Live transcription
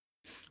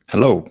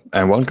Hello,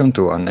 and welcome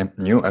to a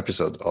new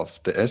episode of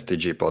the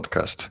SDG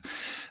podcast.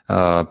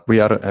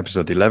 We are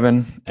episode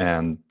 11,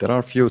 and there are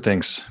a few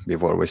things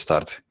before we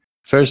start.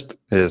 First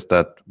is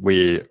that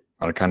we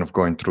are kind of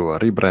going through a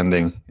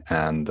rebranding,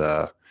 and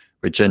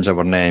we changed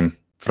our name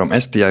from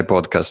STI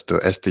podcast to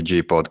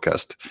SDG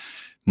podcast,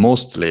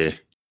 mostly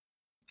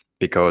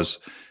because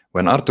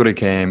when Arturi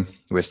came,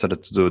 we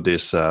started to do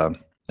this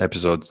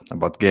episode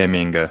about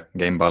gaming,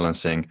 game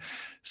balancing.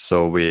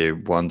 So we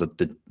wanted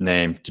the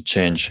name to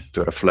change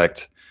to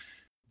reflect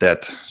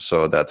that,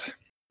 so that,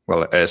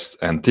 well, S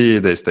and T,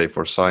 they stay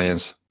for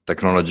science,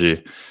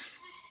 technology,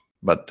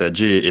 but the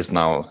G is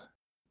now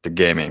the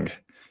gaming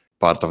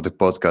part of the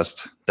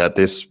podcast. That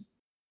is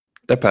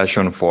the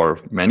passion for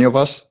many of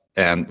us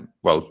and,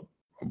 well,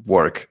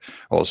 work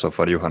also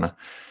for Juhana.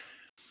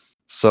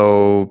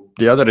 So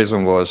the other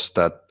reason was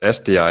that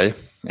STI,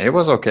 it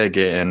was okay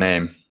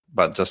name,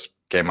 but just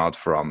came out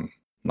from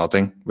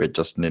nothing. We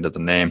just needed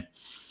a name.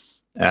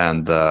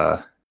 And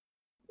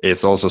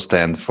it's also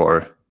stand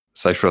for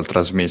sexual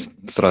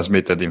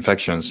transmitted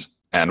infections.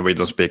 And we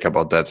don't speak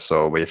about that.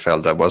 So we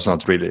felt that was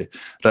not really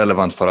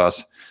relevant for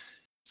us.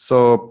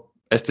 So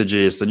STG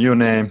is the new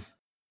name.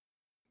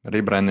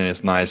 Rebranding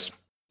is nice.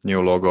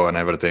 New logo and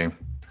everything.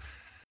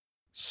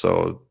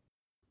 So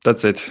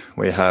that's it.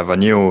 We have a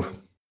new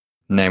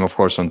name, of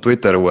course, on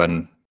Twitter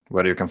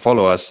where you can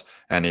follow us,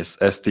 and it's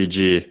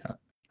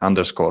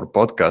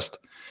STG_podcast.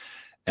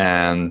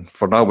 And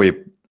for now, we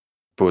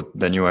put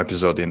the new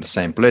episode in the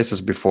same place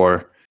as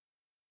before.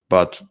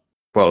 But,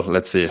 well,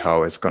 let's see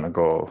how it's going to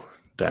go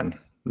then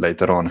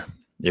later on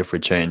if we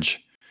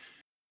change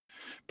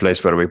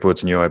place where we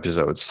put new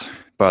episodes.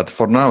 But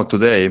for now,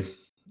 today,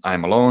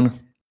 I'm alone.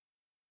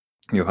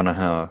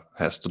 Juhana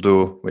has to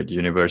do with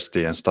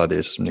university and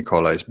studies.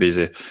 Nicola is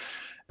busy.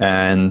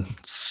 And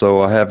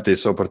so I have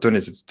this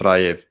opportunity to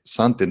try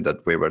something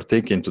that we were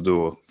thinking to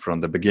do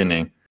from the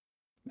beginning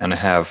and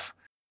have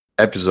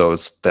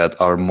episodes that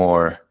are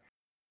more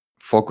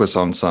focused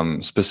on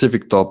some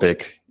specific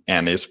topic,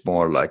 and it's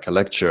more like a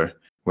lecture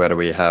where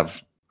we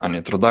have an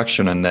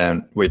introduction and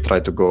then we try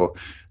to go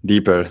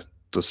deeper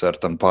to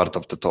certain part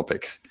of the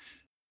topic.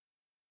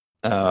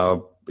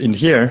 In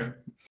here,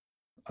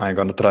 I'm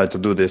going to try to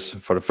do this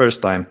for the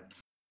first time,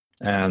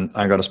 and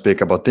I'm going to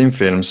speak about thin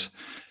films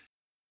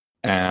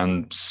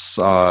and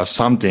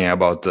something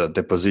about the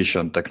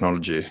deposition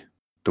technology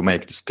to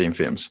make these thin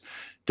films.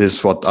 This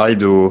is what I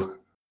do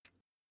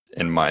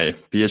in my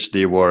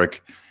PhD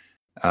work,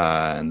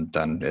 and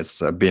then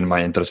it's been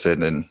my interest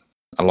in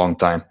a long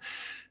time.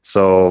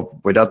 So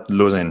without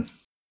losing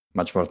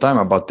much more time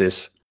about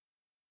this,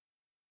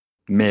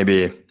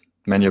 maybe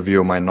many of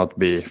you might not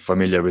be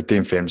familiar with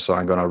thin films, so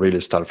I'm going to really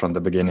start from the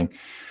beginning.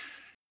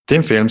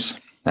 Thin films,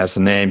 as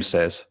the name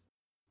says,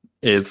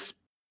 is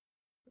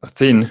a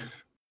thin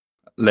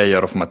layer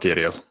of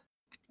material,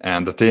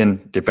 and the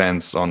thin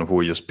depends on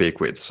who you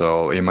speak with.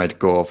 So it might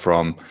go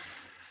from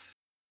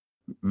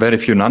very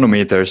few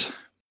nanometers,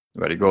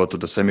 where you go to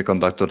the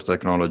semiconductor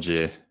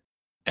technology,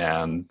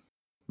 and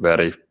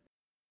very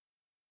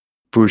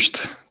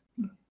pushed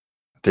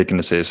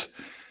thicknesses,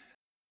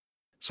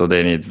 so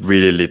they need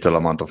really little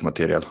amount of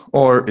material.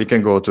 Or it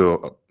can go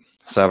to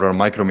several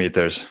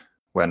micrometers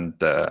when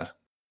the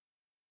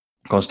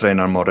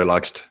constraints are more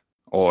relaxed,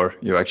 or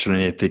you actually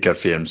need thicker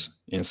films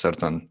in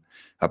certain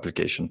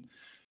application.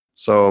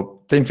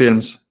 So thin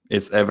films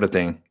is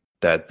everything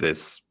that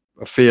is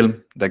a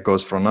film that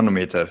goes from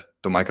nanometer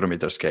to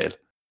micrometer scale.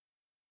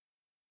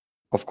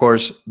 Of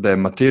course, the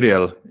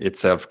material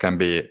itself can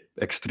be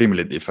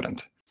extremely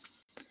different.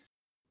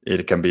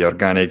 It can be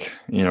organic,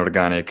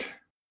 inorganic,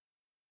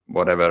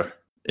 whatever.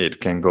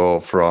 It can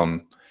go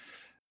from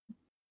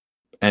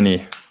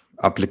any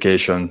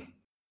application.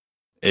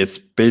 It's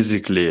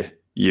basically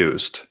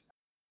used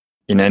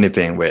in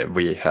anything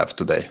we have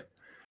today.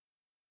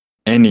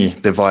 Any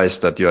device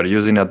that you are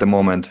using at the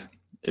moment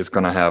is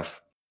going to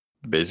have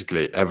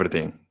basically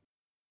everything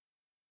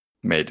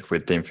made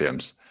with thin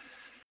films.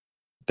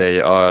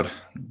 They are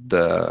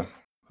the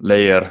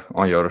layer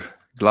on your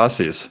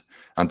glasses,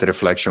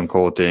 anti-reflection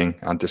coating,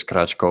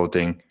 anti-scratch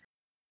coating,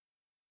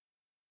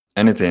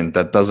 anything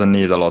that doesn't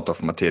need a lot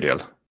of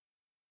material.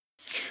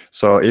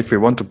 So if we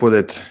want to put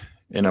it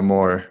in a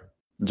more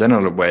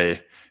general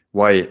way,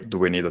 why do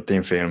we need a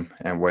thin film,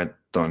 and why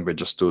don't we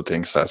just do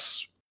things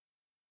as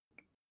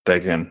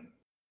taking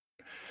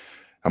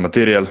a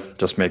material,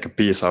 just make a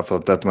piece out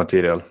of that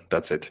material,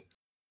 that's it.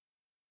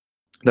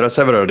 There are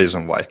several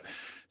reasons why.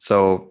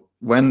 So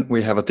when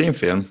we have a thin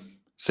film,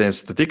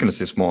 since the thickness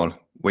is small,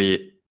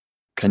 we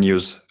can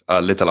use a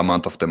little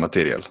amount of the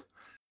material.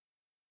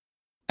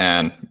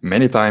 And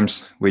many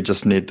times we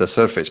just need the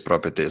surface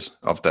properties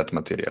of that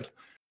material.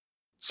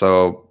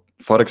 So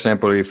for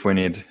example, if we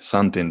need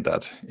something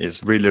that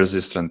is really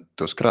resistant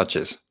to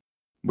scratches,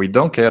 we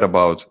don't care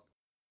about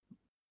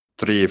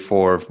 3,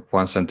 4,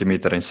 1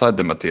 centimeter inside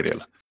the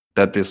material.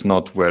 That is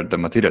not where the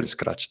material is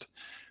scratched.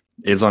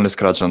 It's only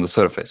scratched on the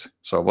surface.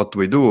 So what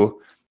we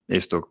do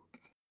is to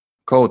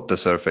coat the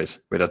surface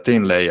with a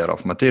thin layer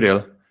of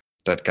material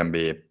that can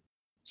be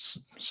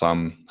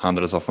some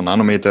hundreds of a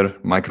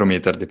nanometer,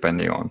 micrometer,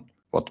 depending on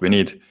what we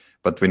need,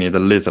 but we need a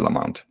little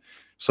amount.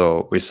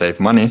 So we save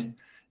money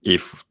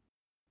if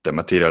the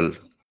material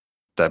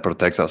that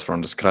protects us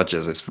from the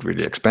scratches is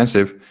really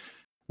expensive,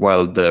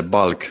 while the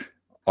bulk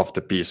of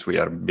the piece we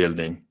are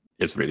building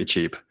is really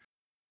cheap.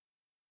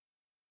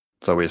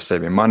 So we're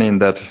saving money in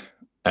that,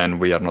 and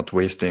we are not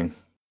wasting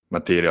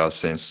materials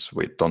since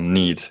we don't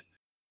need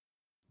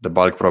the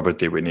bulk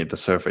property, we need the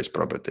surface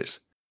properties.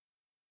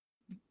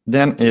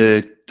 Then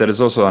there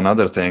is also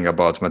another thing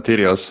about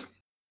materials.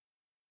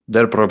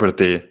 Their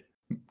property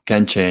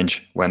can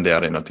change when they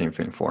are in a thin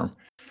film form.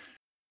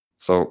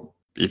 So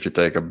if you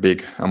take a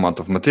big amount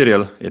of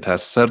material, it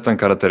has certain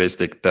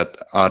characteristics that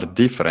are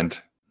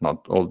different,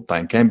 not all the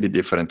time can be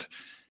different,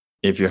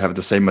 if you have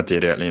the same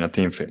material in a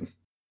thin film.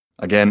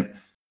 Again,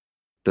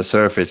 the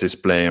surface is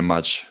playing a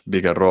much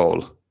bigger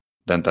role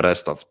than the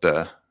rest of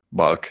the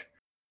bulk.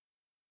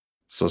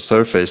 So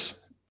surface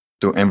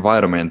to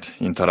environment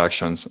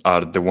interactions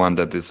are the one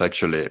that is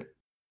actually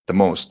the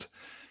most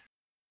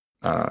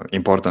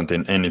important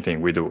in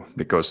anything we do,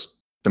 because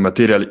the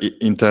material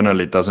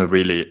internally doesn't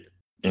really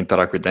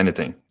interact with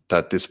anything.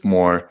 That is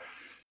more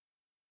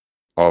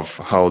of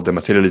how the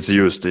material is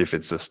used, if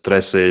it's the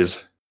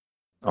stresses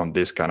on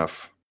this kind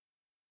of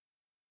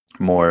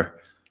more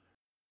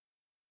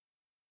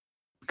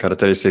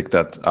characteristic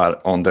that are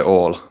on the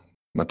whole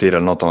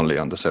material, not only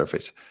on the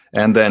surface.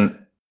 And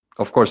then,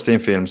 of course, thin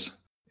films,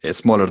 a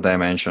smaller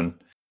dimension,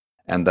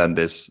 and then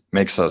this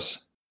makes us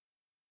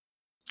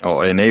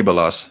or enable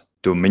us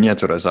to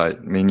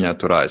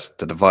miniaturize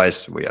the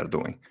device we are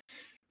doing.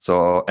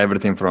 So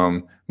everything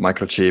from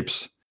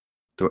microchips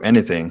to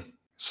anything,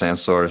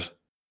 sensors,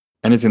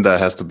 anything that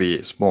has to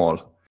be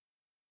small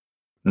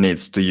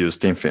needs to use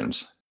thin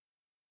films.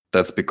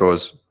 That's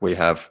because we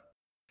have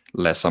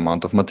less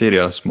amount of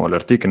material, smaller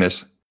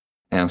thickness,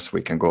 hence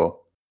we can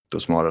go to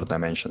smaller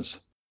dimensions.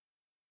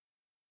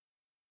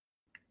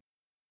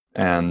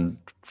 And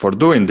for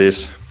doing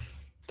this,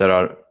 there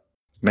are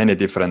many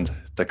different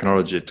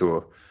technology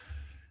to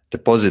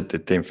deposit the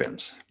thin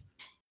films.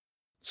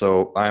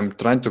 So I'm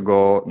trying to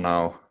go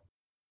now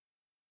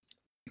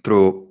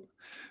through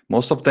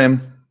most of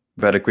them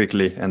very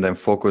quickly and then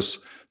focus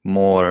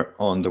more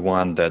on the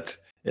one that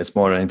is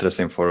more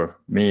interesting for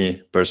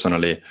me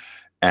personally,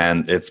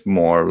 and it's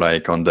more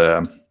like on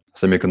the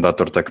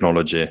semiconductor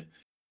technology,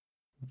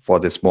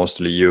 what is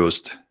mostly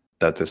used,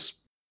 that is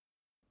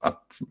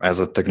as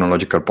a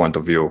technological point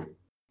of view,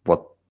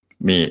 what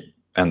me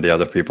and the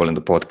other people in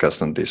the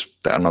podcast and this,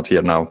 they are not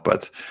here now,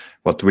 but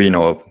what we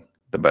know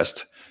the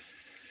best.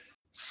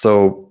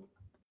 So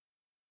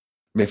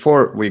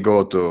before we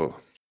go to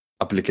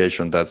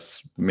application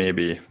that's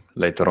maybe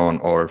later on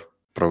or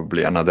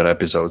probably another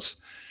episodes,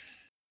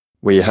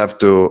 we have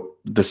to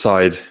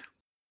decide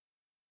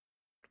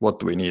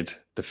what we need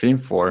the film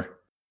for,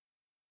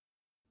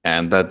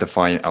 and that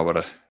define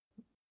our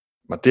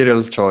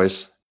material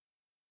choice,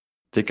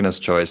 thickness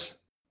choice,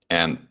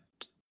 and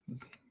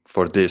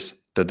for this,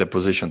 the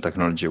deposition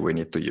technology we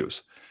need to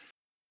use.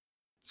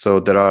 So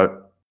there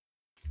are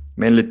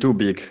mainly two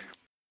big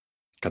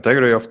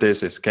category of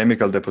this, is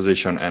chemical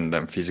deposition and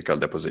then physical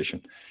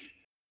deposition.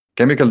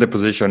 Chemical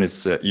deposition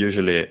is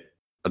usually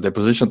a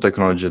deposition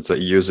technology that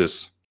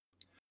uses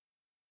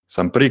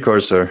some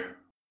precursor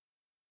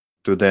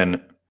to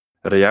then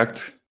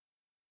react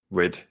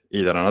with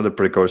either another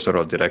precursor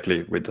or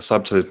directly with the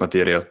substrate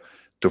material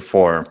to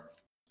form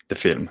the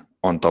film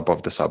on top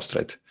of the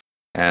substrate.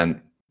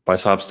 And by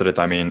substrate,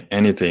 I mean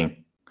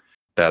anything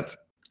that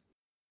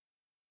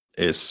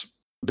is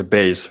the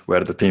base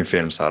where the thin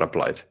films are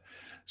applied.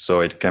 So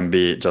it can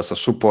be just a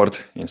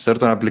support in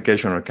certain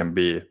application, or it can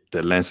be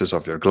the lenses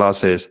of your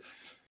glasses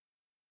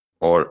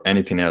or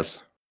anything else,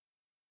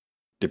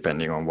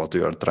 depending on what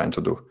you are trying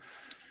to do.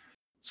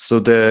 So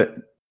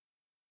the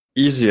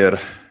easier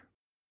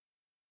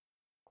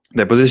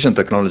deposition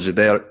technology,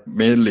 they are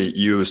mainly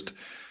used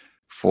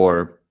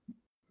for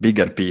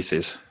bigger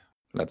pieces.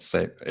 Let's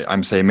say,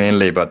 I'm saying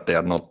mainly, but they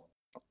are not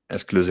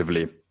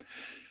exclusively.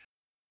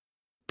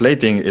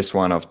 Plating is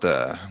one of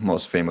the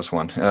most famous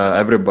one.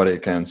 Everybody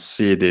can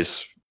see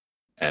this,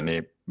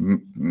 any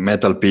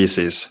metal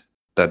pieces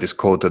that is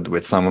coated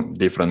with some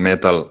different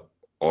metal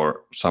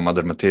or some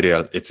other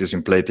material. It's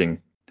using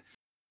plating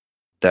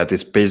that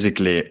is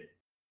basically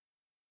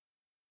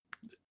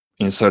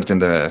inserting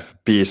the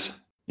piece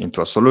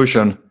into a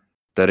solution.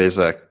 There is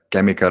a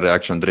chemical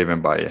reaction driven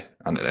by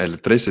an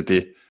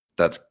electricity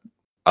that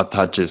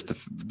attaches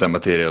the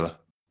material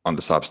on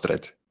the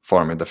substrate,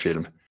 forming the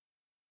film.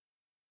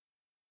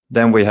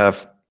 Then we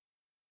have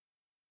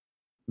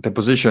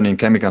deposition in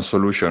chemical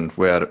solution,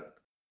 where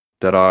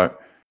there are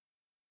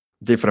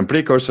different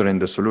precursors in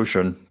the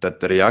solution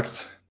that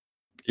react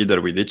either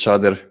with each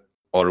other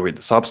or with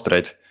the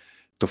substrate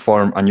to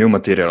form a new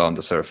material on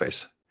the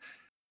surface.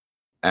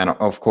 And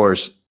of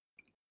course,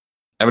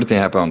 everything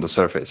happens on the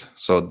surface.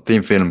 So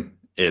thin film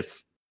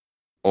is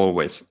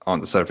always on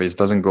the surface. It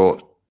doesn't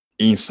go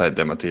inside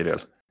the material.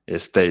 It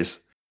stays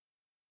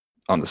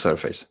on the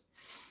surface.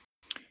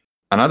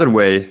 Another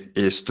way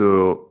is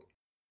to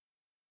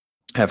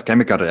have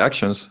chemical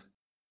reactions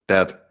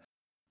that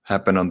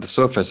happen on the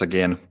surface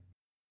again,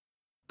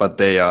 but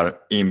they are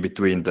in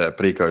between the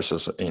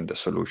precursors in the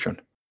solution.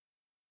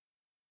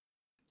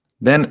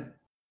 Then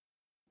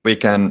we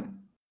can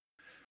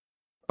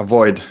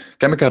avoid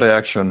chemical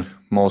reaction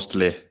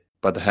mostly,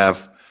 but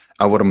have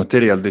our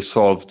material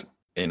dissolved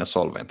in a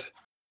solvent.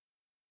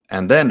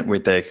 And then we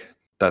take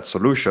that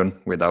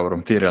solution with our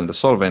material and the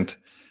solvent,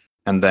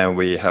 and then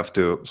we have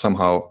to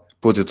somehow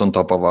put it on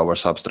top of our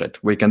substrate.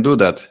 We can do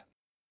that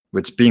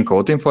with spin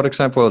coating, for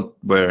example,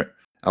 where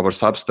our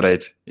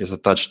substrate is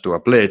attached to a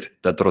plate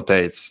that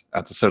rotates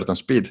at a certain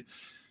speed.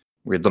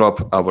 We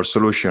drop our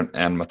solution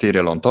and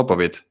material on top of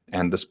it,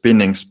 and the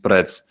spinning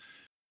spreads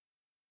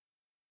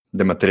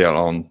the material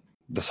on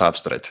the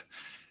substrate.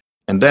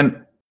 And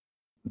then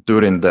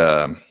during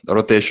the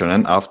rotation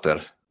and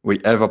after, we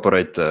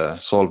evaporate the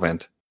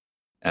solvent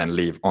and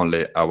leave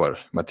only our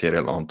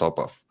material on top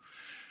of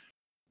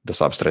the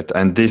substrate.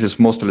 And this is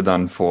mostly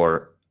done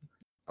for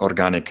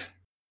organic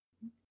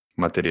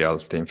material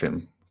thin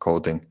film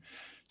coating.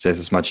 So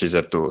it's much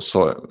easier to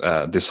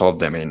dissolve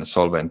them in a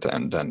solvent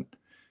and then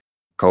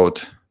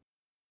coat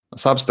a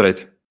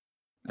substrate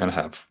and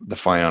have the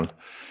final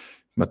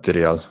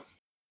material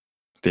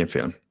thin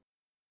film.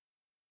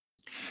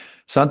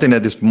 Something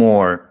that is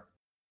more,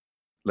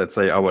 let's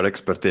say, our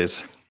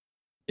expertise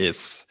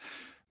is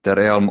the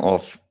realm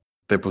of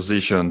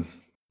deposition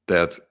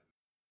that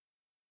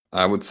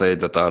I would say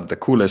that are the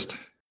coolest,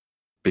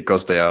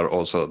 because they are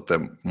also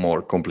the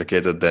more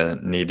complicated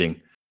than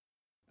needing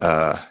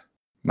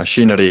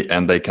machinery,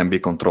 and they can be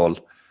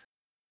controlled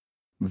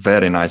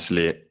very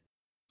nicely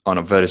on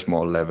a very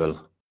small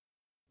level.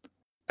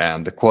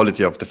 And the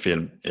quality of the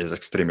film is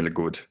extremely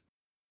good.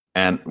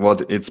 And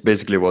it's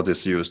basically what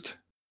is used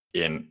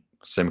in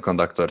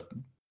semiconductor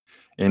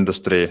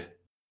industry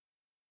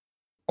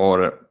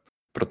or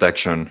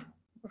protection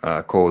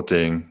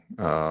coating.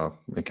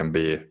 It can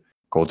be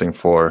coating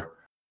for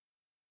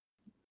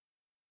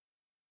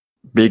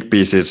big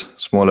pieces,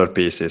 smaller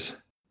pieces.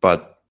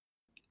 But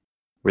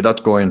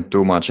without going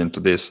too much into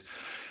this,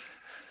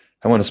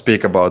 I want to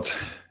speak about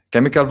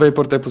chemical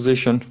vapor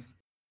deposition.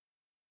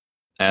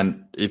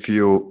 And if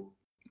you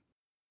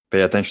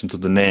pay attention to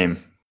the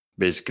name,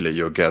 basically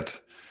you get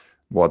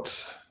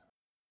what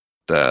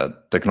the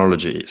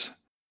technology is.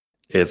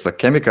 It's a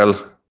chemical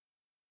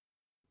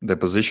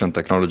deposition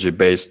technology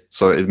based,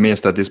 so it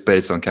means that it's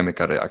based on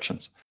chemical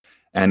reactions.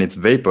 And it's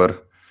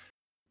vapor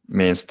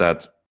means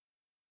that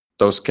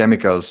those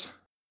chemicals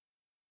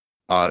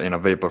are in a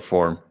vapor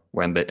form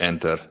when they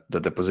enter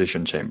the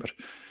deposition chamber.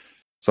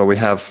 So we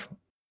have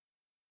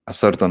a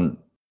certain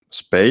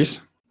space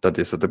that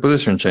is a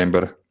deposition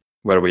chamber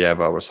where we have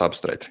our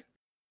substrate.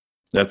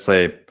 Let's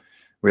say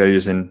we are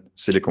using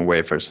silicon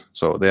wafers.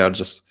 So they are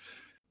just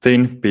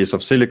thin piece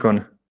of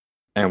silicon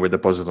and we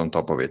deposit on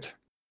top of it.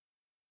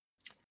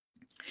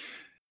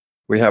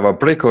 We have a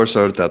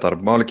precursor that are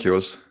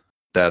molecules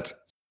that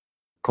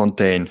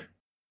contain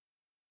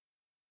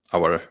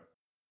our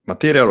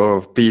material or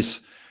a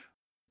piece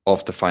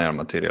of the final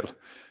material.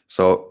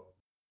 So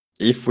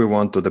if we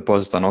want to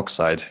deposit an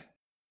oxide,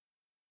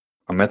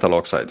 a metal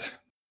oxide,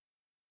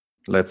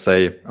 let's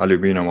say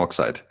aluminum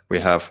oxide, we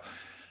have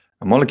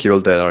a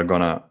molecule that are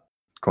gonna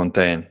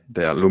contain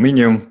the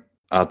aluminum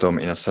atom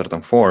in a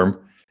certain form.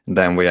 And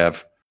then we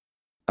have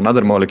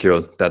another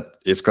molecule that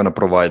is gonna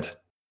provide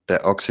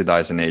the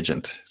oxidizing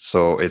agent.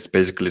 So it's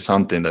basically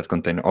something that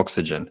contains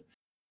oxygen.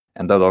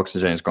 And that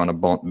oxygen is gonna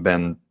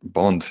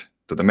bond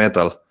to the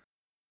metal,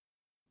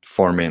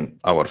 forming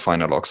our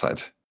final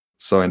oxide.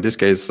 So in this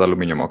case,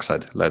 aluminum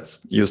oxide.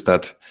 Let's use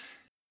that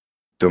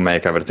to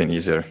make everything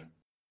easier.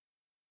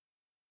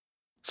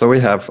 So we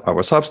have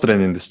our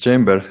substrate in this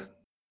chamber,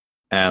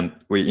 and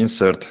we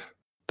insert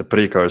the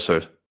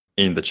precursor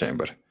in the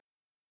chamber.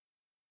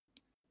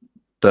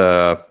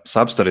 The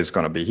substrate is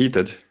going to be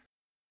heated.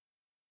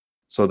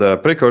 So the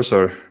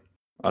precursor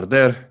are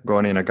there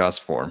going in a gas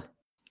form.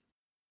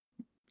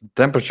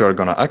 Temperature are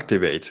going to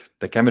activate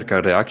the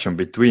chemical reaction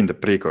between the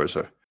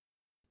precursor.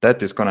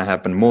 That is going to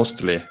happen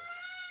mostly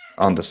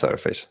on the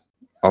surface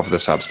of the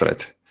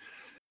substrate.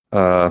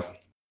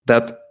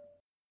 That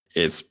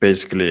is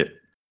basically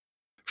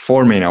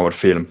forming our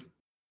film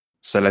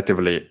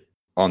selectively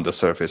on the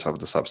surface of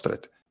the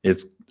substrate.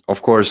 It's,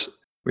 of course,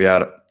 we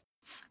are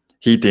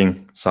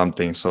heating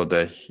something, so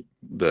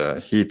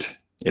the heat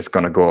is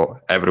going to go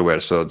everywhere.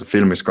 So the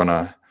film is going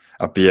to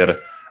appear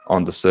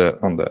on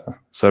the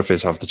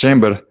surface of the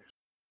chamber,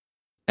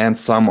 and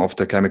some of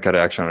the chemical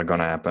reaction are going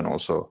to happen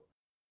also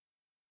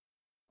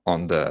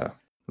on the,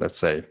 let's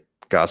say,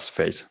 gas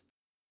phase.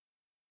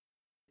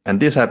 And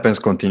this happens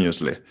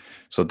continuously.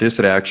 So this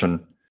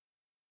reaction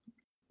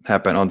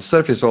happen on the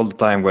surface all the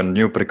time when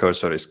new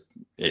precursor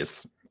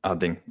is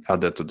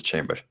added to the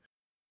chamber.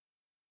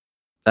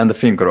 And the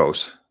thing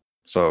grows.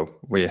 So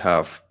we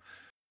have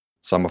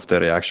some of the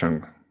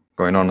reaction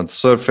going on the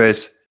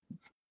surface.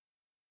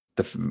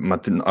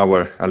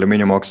 Our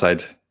aluminum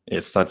oxide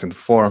is starting to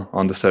form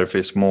on the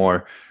surface.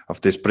 More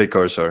of this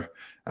precursor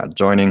are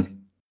joining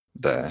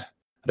the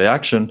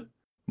reaction,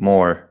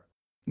 more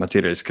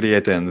material is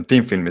created and the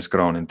thin film is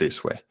grown in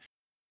this way.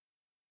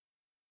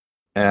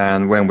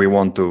 And when we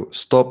want to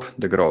stop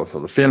the growth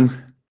of the film,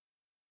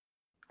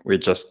 we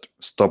just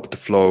stop the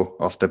flow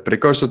of the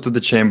precursor to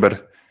the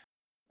chamber,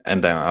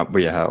 and then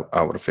we have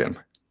our film.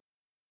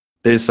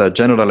 This is a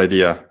general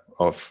idea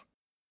of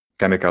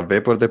chemical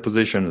vapor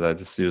deposition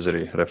that is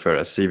usually referred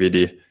as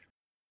CVD.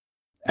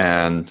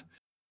 And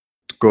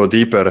to go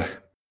deeper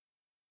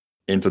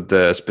into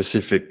the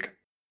specific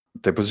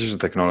deposition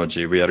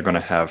technology, we are going to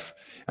have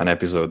an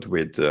episode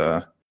with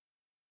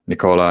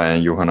Nicola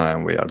and Juhana,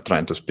 and we are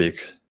trying to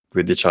speak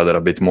with each other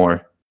a bit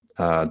more.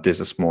 This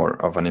is more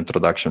of an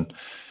introduction.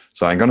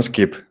 So I'm going to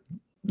skip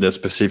the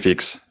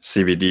specifics,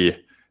 CVD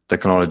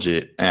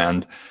technology,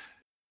 and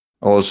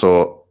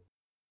also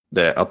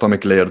the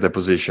atomic layer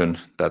deposition.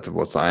 That's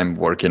what I'm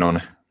working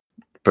on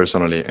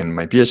personally in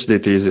my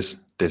PhD thesis.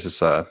 This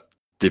is a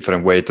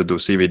different way to do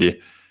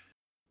CVD,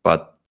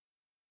 but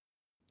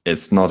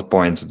it's not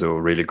point to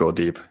really go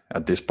deep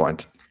at this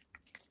point.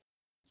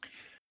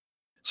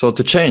 So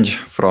to change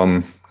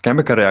from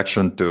chemical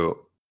reaction to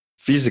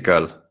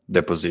physical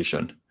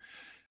deposition.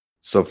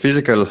 So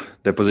physical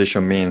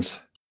deposition means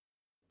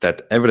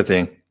that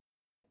everything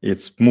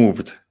is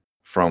moved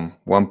from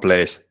one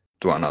place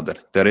to another.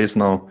 There is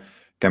no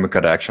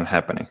chemical reaction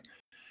happening.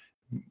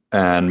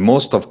 And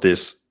most of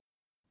this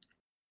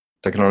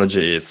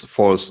technology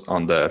falls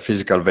on the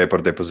physical vapor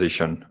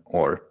deposition,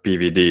 or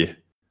PVD,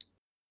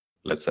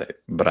 let's say,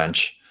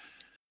 branch.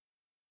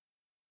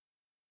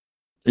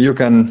 You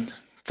can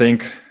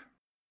think,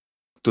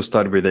 to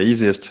start with the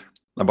easiest,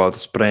 about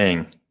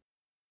spraying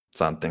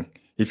something.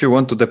 If you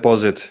want to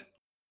deposit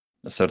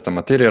a certain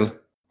material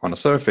on a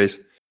surface,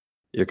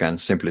 you can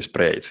simply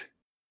spray it.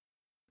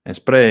 And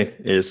spray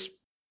is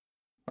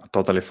a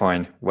totally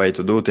fine way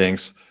to do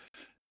things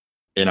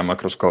in a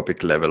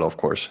macroscopic level, of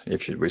course,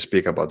 if we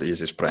speak about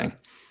easy spraying.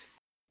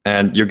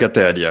 And you get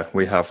the idea.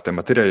 We have the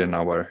material in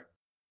our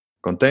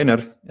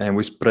container and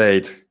we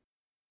spray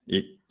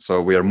it.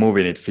 So we are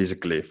moving it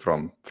physically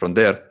from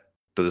there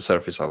to the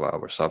surface of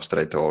our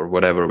substrate or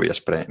whatever we are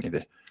spraying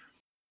it.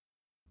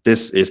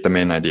 This is the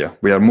main idea.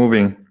 We are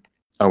moving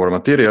our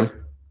material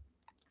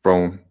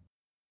from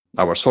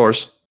our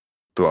source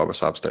to our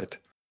substrate.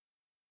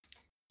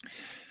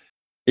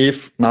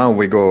 If now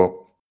we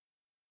go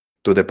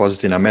to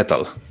depositing a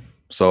metal,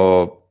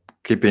 so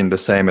keeping the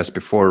same as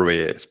before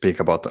we speak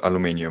about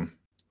aluminium.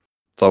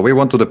 So we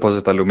want to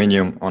deposit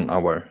aluminium on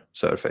our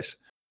surface.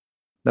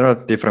 There are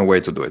different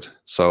ways to do it.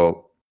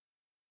 So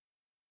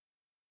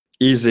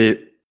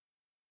easy,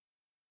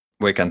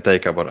 we can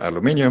take our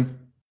aluminium,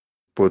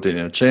 put it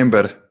in a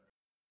chamber,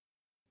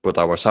 put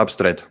our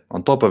substrate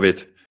on top of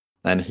it,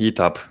 and heat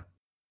up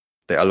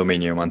the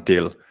aluminium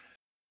until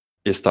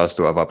it starts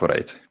to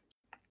evaporate.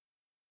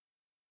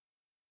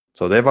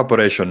 So the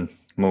evaporation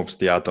moves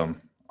the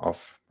atom of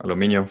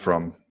aluminium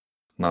from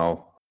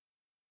now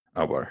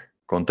our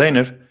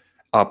container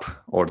up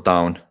or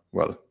down.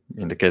 Well,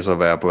 in the case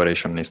of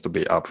evaporation, it needs to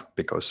be up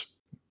because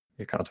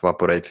you cannot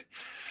evaporate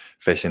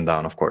facing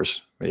down, of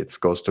course. It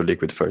goes to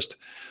liquid first.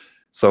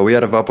 So we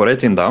are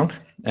evaporating down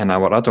and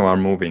our atoms are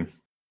moving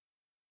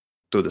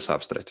to the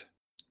substrate.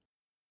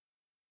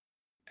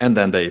 And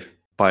then they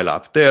pile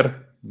up there,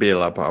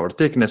 build up our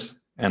thickness,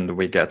 and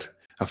we get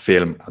a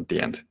film at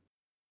the end.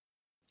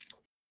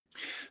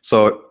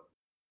 So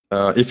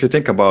if you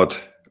think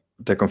about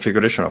the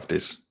configuration of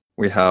this,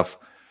 we have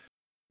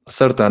a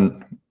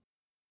certain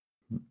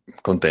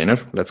container,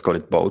 let's call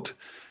it boat,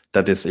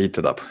 that is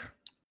heated up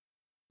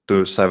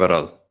to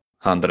several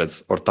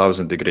hundreds or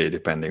 1,000 degrees,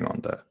 depending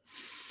on the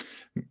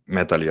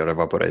metal you're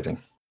evaporating.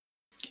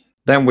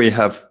 Then we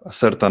have a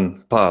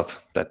certain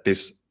path that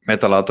this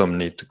metal atom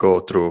need to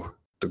go through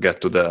to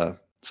get to the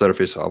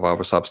surface of our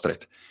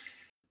substrate.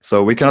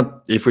 So we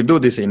cannot, if we do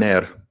this in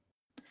air,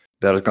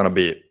 there's going to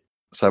be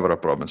several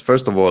problems.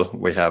 First of all,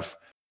 we have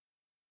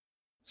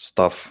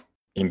stuff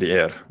in the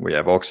air. We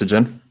have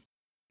oxygen.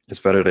 It's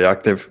very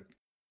reactive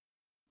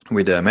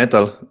with the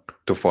metal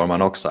to form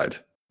an oxide.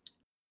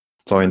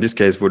 So in this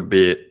case would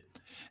be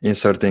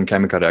inserting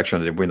chemical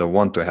reaction that we don't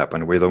want to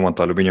happen. We don't want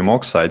aluminum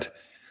oxide.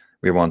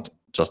 We want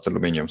just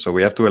aluminum. So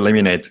we have to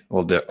eliminate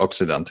all the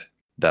oxidant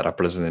that are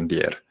present in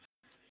the air.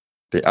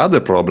 The other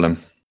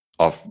problem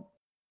of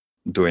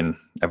doing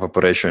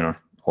evaporation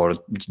or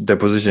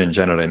deposition in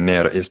general in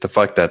air is the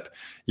fact that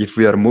if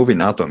we are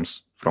moving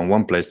atoms from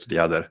one place to the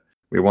other,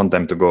 we want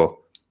them to go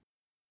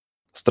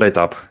straight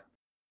up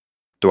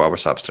to our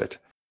substrate.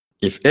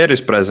 If air is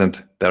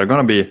present, there are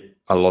going to be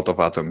a lot of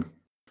atoms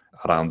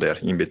around there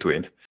in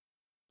between.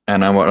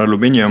 And our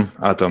aluminum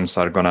atoms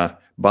are going to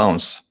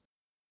bounce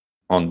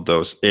on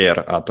those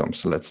air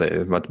atoms, let's say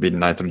it might be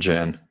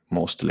nitrogen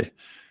mostly.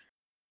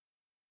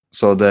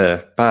 So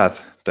the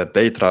path that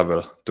they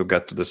travel to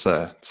get to the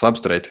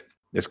substrate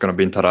is going to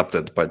be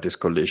interrupted by this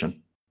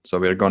collision. So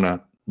we're going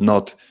to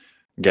not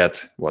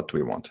get what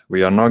we want.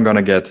 We are not going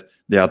to get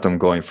the atom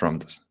going from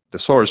the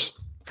source,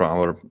 from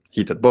our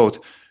heated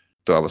boat,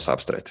 to our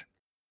substrate.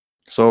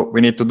 So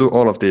we need to do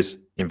all of this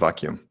in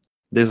vacuum.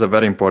 This is a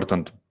very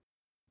important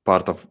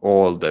part of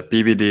all the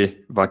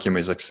PVD. Vacuum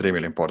is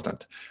extremely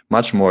important,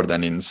 much more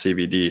than in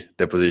CVD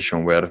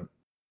deposition, where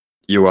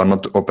you are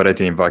not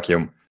operating in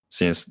vacuum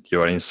since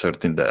you are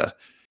inserting the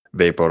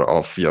vapor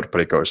of your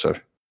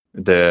precursor.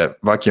 The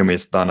vacuum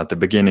is done at the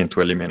beginning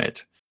to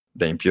eliminate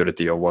the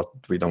impurity of what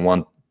we don't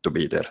want to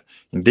be there.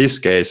 In this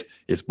case,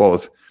 it's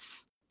both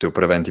to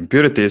prevent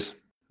impurities,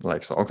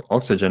 like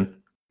oxygen,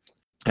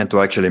 and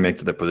to actually make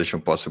the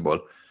deposition possible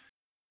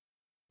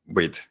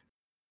with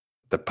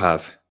the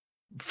path,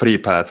 free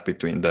path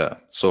between the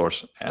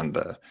source and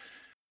the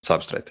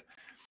substrate.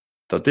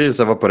 So this is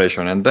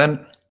evaporation. And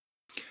then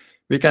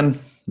we can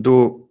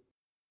do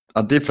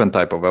a different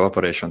type of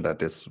evaporation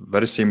that is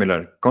very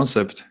similar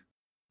concept.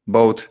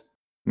 Both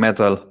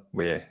metal,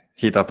 we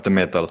heat up the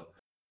metal,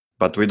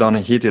 but we don't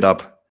heat it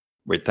up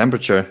with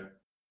temperature.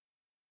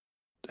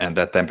 And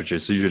that temperature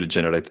is usually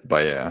generated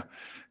by a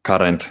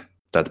current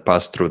that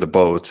passes through the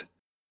boat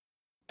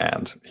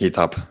and heat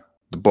up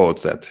the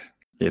boat that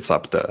heats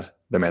up the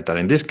metal.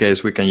 In this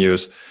case, we can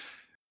use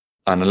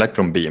an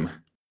electron beam.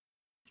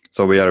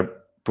 So we are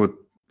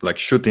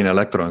shooting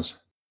electrons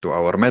to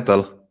our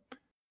metal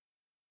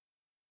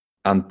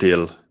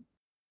until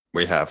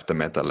we have the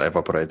metal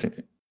evaporating.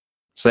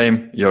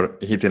 Same, you're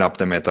heating up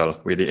the metal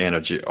with the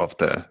energy of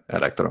the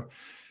electron.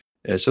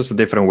 It's just a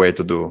different way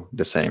to do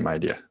the same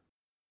idea.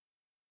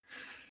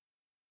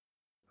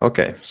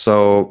 Okay,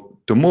 so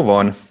to move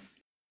on,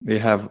 we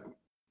have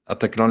a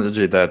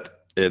technology that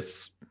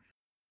is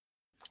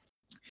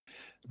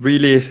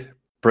really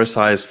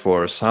precise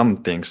for some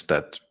things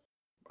that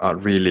are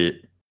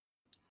really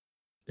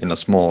in a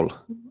small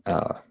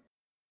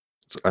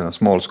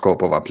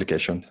scope of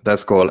application.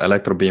 That's called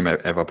electron beam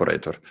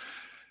evaporator,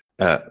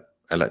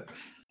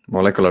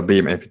 molecular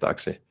beam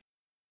epitaxy.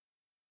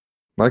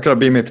 Molecular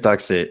beam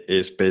epitaxy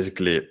is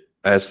basically,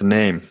 as the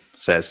name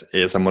says,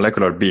 is a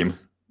molecular beam.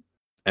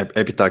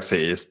 Epitaxy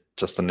is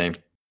just a name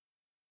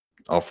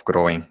of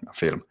growing a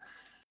film.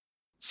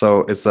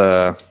 So it's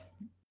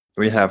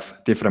we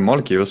have different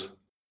molecules,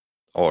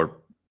 or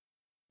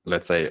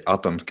let's say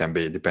atoms can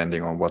be,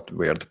 depending on what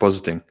we are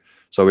depositing.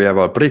 So we have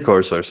our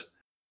precursors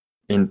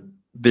in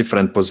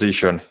different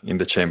position in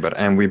the chamber,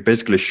 and we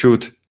basically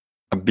shoot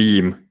a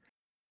beam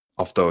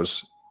of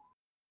those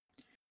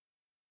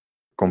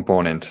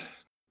component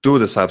to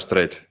the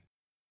substrate,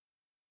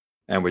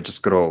 and we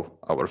just grow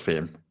our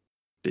film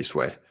this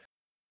way.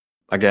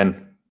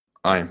 Again,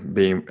 I'm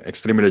being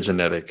extremely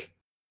generic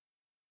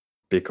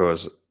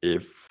because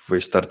if we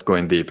start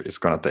going deep, it's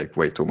going to take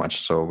way too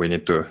much. So we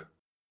need to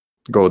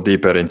go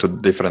deeper into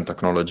different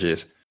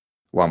technologies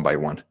one by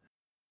one.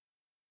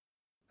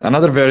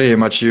 Another very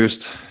much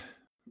used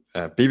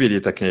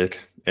PVD technique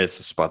is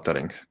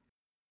sputtering.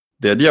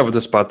 The idea of the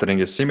sputtering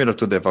is similar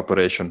to the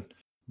evaporation,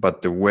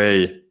 but the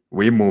way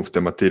we move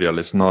the material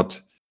is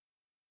not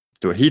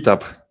to heat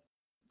up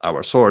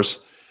our source,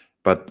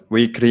 but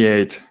we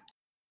create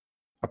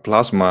a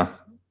plasma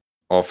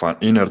of an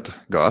inert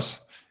gas.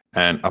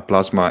 And a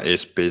plasma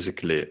is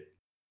basically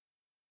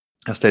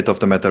a state of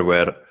the matter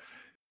where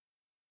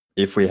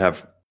if we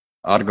have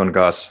argon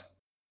gas,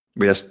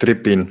 we are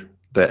stripping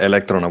the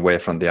electron away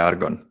from the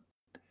argon.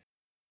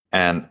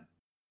 And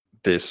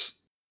these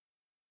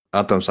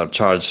atoms are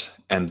charged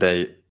and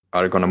they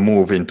are going to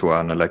move into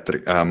an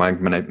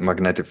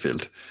magnetic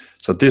field.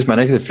 So this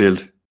magnetic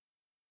field,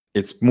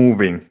 it's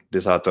moving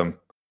this atom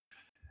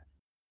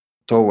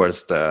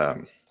towards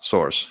the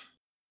source.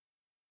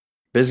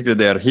 Basically,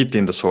 they are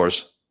hitting the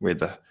source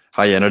with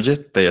high energy.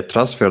 They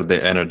transfer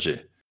the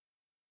energy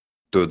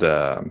to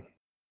the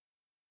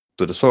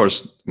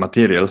source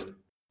material,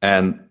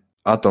 and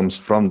atoms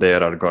from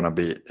there are going to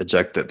be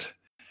ejected.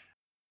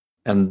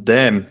 And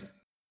then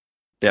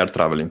they are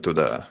traveling to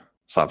the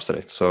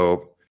substrate.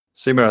 So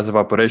similar as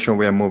evaporation,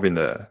 we are moving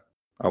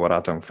our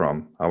atom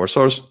from our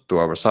source to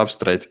our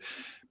substrate,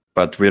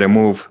 but we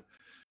remove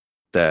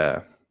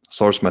the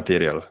source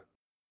material,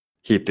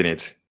 heating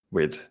it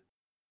with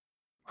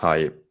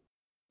high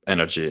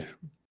energy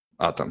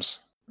atoms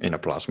in a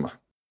plasma.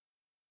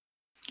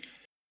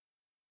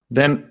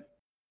 Then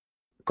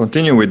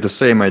continue with the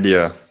same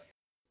idea,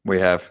 we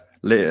have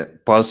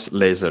pulse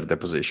laser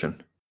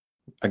deposition.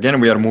 Again,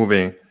 we are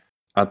moving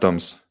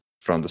atoms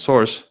from the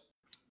source,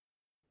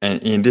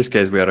 and in this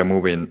case, we are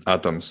removing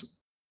atoms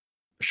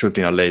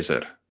shooting a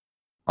laser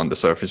on the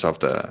surface of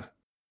the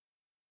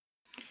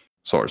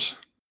source.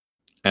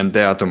 And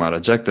the atoms are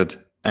ejected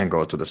and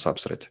go to the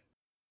substrate.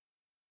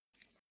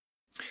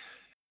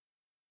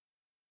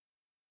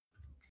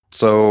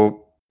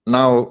 So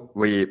now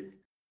we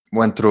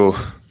went through,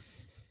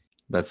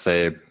 let's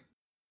say,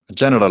 a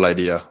general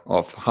idea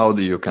of how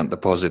you can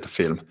deposit a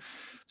film.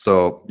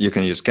 So you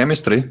can use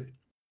chemistry,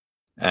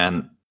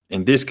 and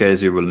in this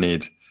case, you will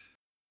need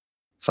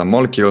some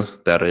molecules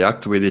that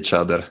react with each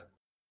other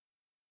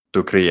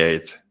to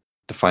create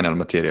the final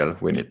material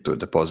we need to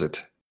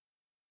deposit.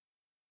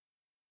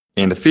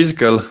 In the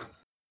physical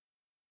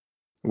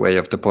way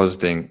of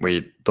depositing,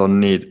 we don't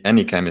need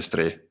any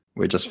chemistry.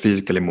 We just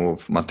physically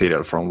move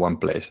material from one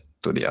place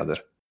to the other.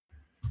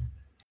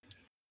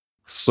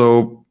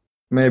 So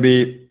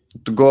maybe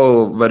to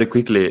go very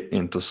quickly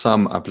into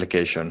some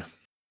application,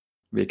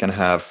 we can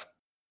have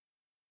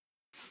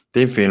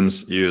thin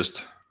films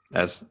used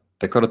as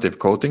decorative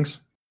coatings.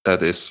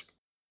 That is,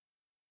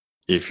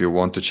 if you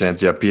want to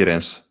change the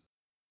appearance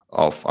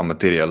of a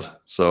material.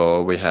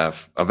 So we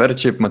have a very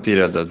cheap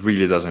material that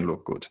really doesn't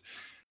look good.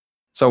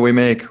 So we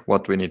make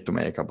what we need to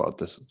make about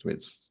this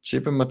with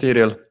cheaper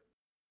material,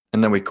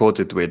 and then we coat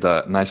it with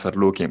a nicer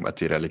looking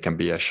material. It can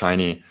be a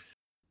shiny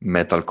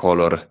metal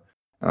color,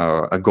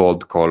 a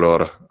gold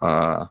color,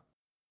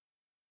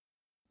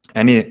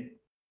 any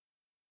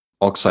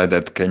oxide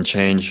that can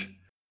change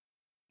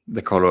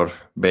the color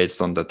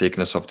based on the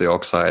thickness of the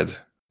oxide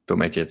to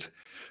make it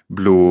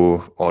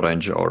blue,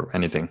 orange, or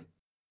anything.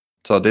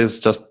 So this is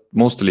just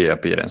mostly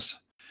appearance.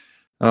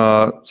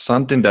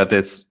 Something that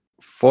is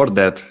for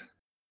that,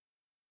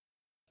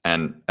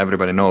 and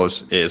everybody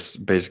knows, is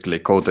basically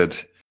coated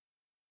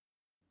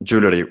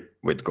jewelry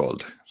with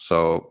gold.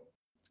 So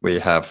we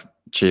have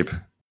cheap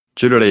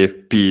jewelry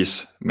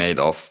piece made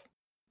of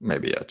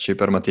maybe a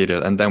cheaper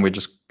material, and then we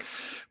just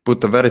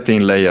put a very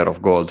thin layer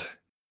of gold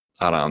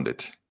around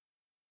it.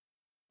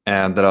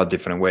 And there are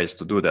different ways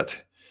to do that.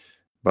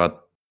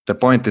 But the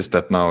point is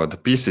that now the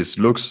pieces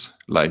looks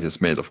like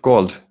it's made of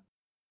gold,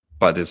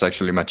 but it's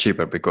actually much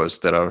cheaper because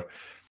there are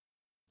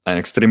an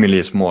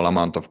extremely small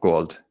amount of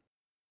gold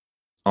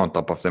on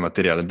top of the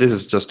material. And this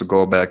is just to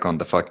go back on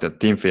the fact that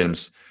thin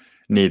films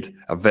need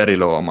a very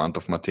low amount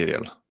of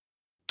material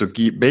to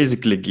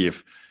basically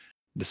give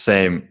the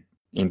same,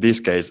 in this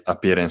case,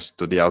 appearance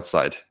to the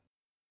outside.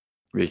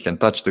 We can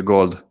touch the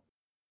gold,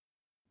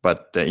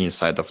 but the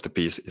inside of the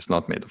piece is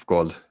not made of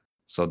gold,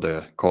 so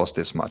the cost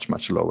is much,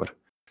 much lower.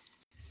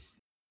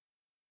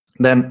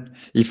 Then,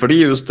 if we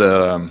use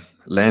the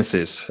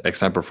lenses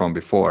example from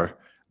before,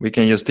 we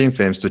can use thin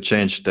films to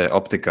change the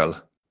optical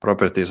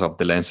properties of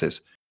the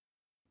lenses.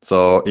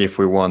 So if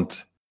we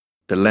want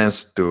the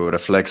lens to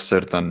reflect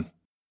certain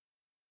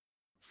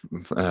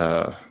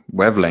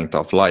wavelength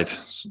of light,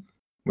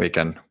 we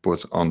can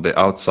put on the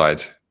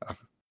outside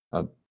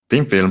a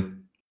thin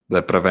film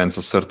that prevents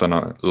a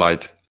certain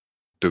light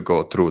to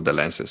go through the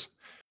lenses.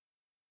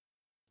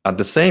 At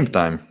the same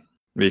time,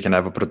 we can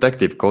have a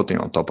protective coating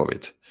on top of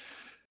it.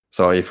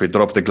 So if we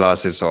drop the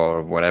glasses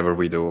or whatever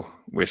we do,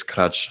 we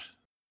scratch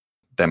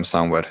them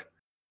somewhere,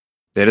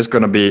 there is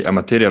going to be a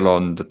material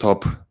on the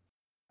top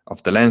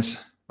of the lens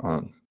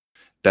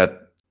that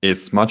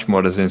is much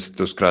more resistant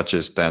to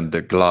scratches than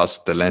the glass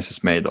the lens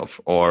is made of,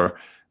 or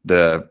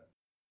the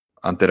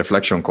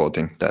anti-reflection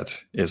coating that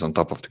is on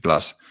top of the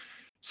glass.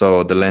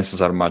 So the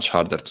lenses are much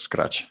harder to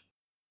scratch.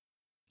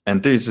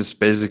 And this is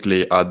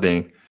basically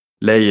adding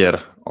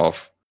layer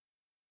of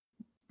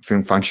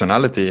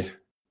functionality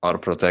or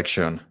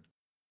protection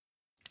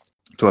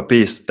to a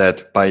piece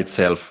that by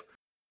itself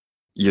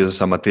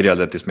uses a material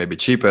that is maybe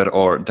cheaper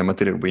or the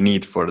material we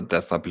need for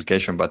that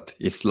application, but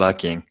it's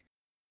lacking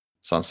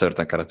some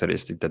certain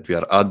characteristic that we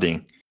are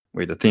adding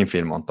with the thin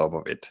film on top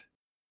of it.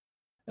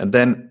 And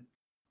then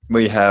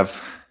we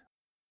have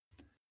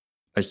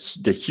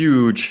the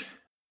huge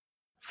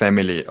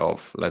family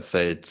of, let's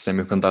say,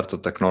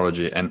 semiconductor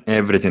technology and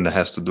everything that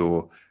has to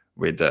do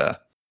with the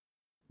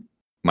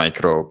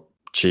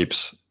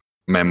microchips,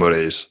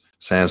 memories,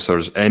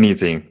 sensors,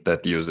 anything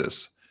that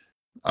uses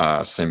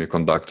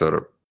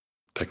semiconductor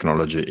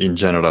technology in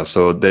general.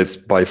 So that's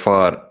by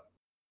far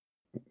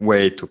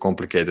way too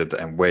complicated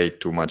and way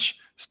too much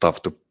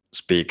stuff to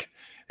speak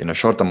in a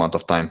short amount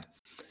of time.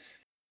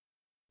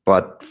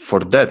 But for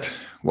that,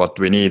 what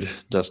we need,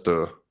 just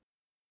to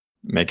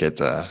make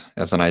it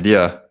as an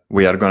idea,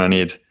 we are going to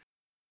need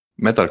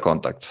metal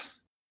contacts.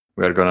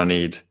 We are going to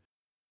need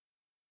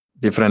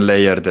different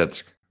layers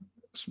that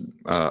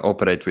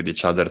operate with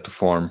each other to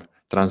form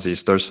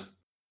transistors,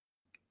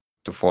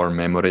 to form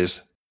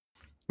memories.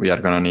 We are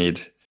going to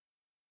need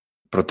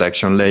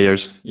protection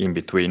layers in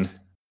between.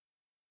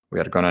 We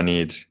are going to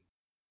need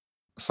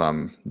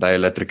some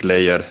dielectric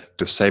layer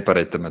to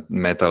separate the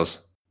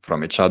metals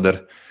from each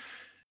other.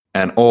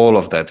 And all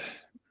of that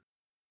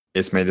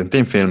is made in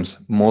thin films,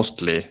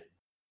 mostly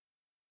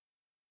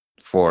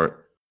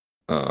for,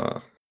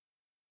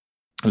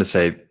 let's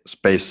say,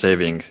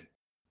 space-saving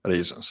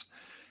reasons.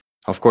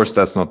 Of course,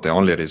 that's not the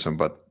only reason,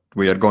 but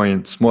we are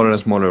going smaller and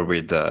smaller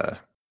with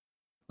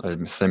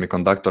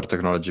semiconductor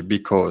technology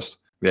because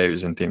we are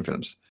using thin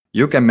films.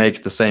 You can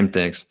make the same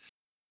things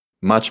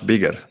much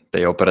bigger.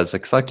 They operate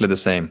exactly the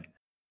same,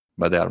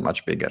 but they are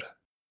much bigger.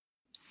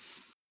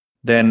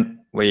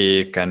 Then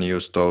we can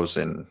use those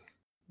in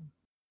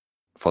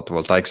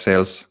photovoltaic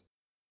cells,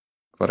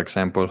 for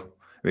example.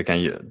 We can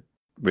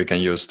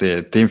use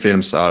the thin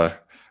films are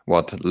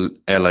what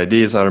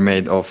LEDs are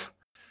made of,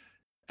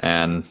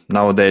 and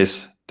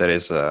nowadays there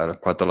is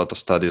quite a lot of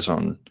studies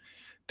on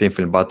thin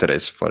film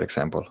batteries, for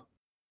example.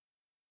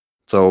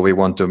 So we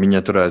want to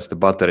miniaturize the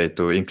battery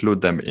to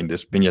include them in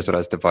this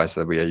miniaturized device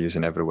that we are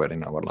using everywhere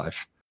in our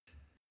life.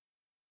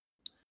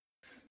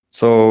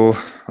 So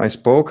I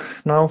spoke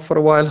now for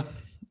a while,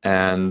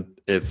 and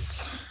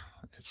it's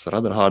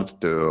rather hard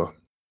to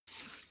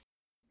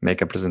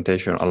make a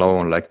presentation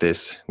alone like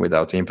this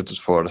without input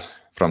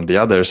from the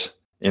others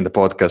in the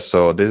podcast.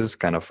 So this is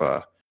kind of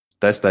a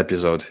test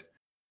episode.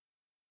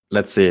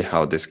 Let's see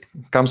how this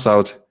comes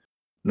out.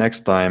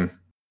 Next time,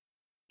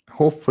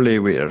 hopefully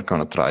we are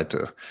gonna try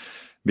to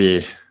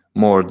be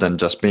more than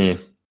just me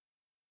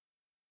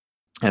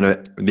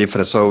and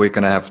different. So we're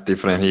gonna have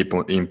different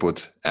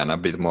input and a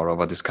bit more of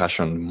a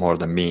discussion, more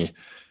than me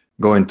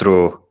going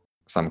through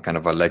some kind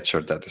of a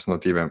lecture that is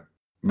not even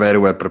very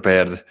well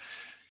prepared,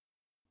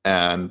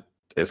 and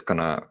it's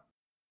gonna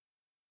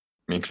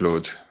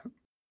include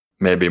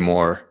maybe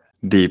more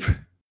deep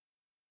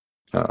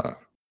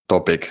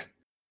topic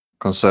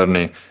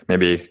concerning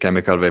maybe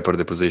chemical vapor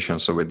deposition,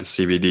 so with the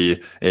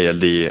CVD,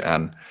 ALD,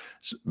 and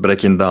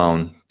breaking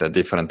down the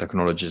different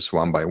technologies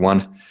one by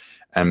one.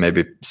 And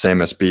maybe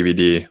same as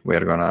PVD,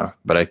 we're gonna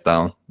break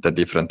down the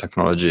different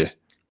technology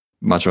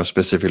much more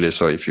specifically.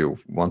 So if you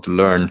want to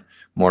learn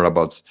more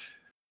about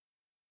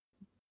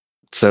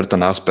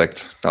certain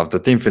aspect of the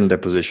thin film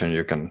deposition,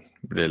 you can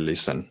really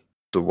listen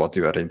to what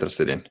you are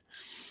interested in.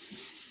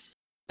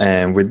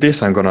 And with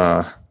this, I'm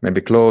gonna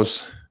maybe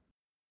close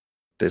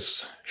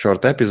this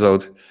short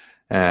episode.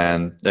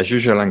 And as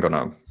usual, I'm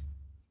gonna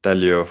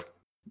tell you,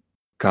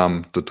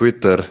 come to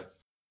Twitter,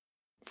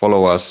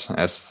 follow us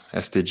as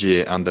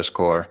STG_podcast.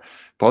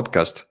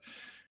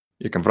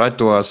 You can write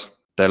to us,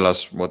 tell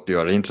us what you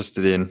are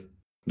interested in.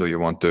 Do you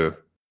want to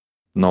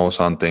know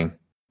something?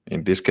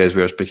 In this case,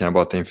 we are speaking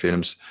about thin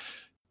films,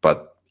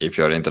 but if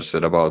you're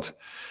interested about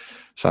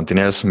something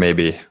else,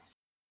 maybe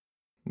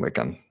we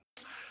can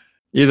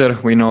either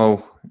we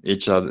know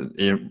each other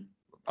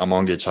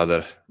among each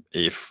other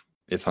if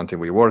it's something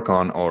we work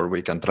on, or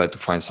we can try to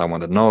find someone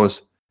that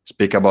knows,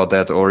 speak about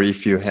that. Or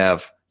if you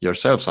have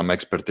yourself some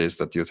expertise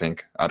that you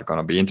think are going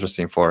to be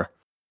interesting for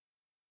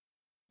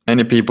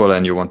any people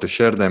and you want to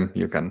share them,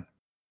 you can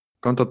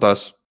contact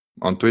us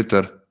on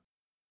Twitter,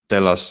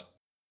 tell us,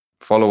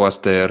 follow us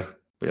there.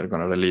 We are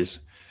going to release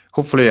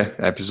hopefully an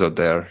episode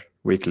there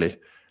weekly.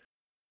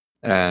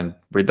 And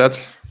with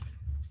that,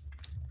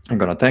 I'm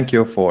going to thank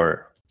you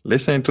for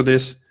listening to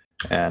this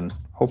and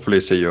hopefully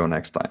see you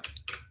next time.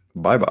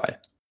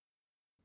 Bye-bye.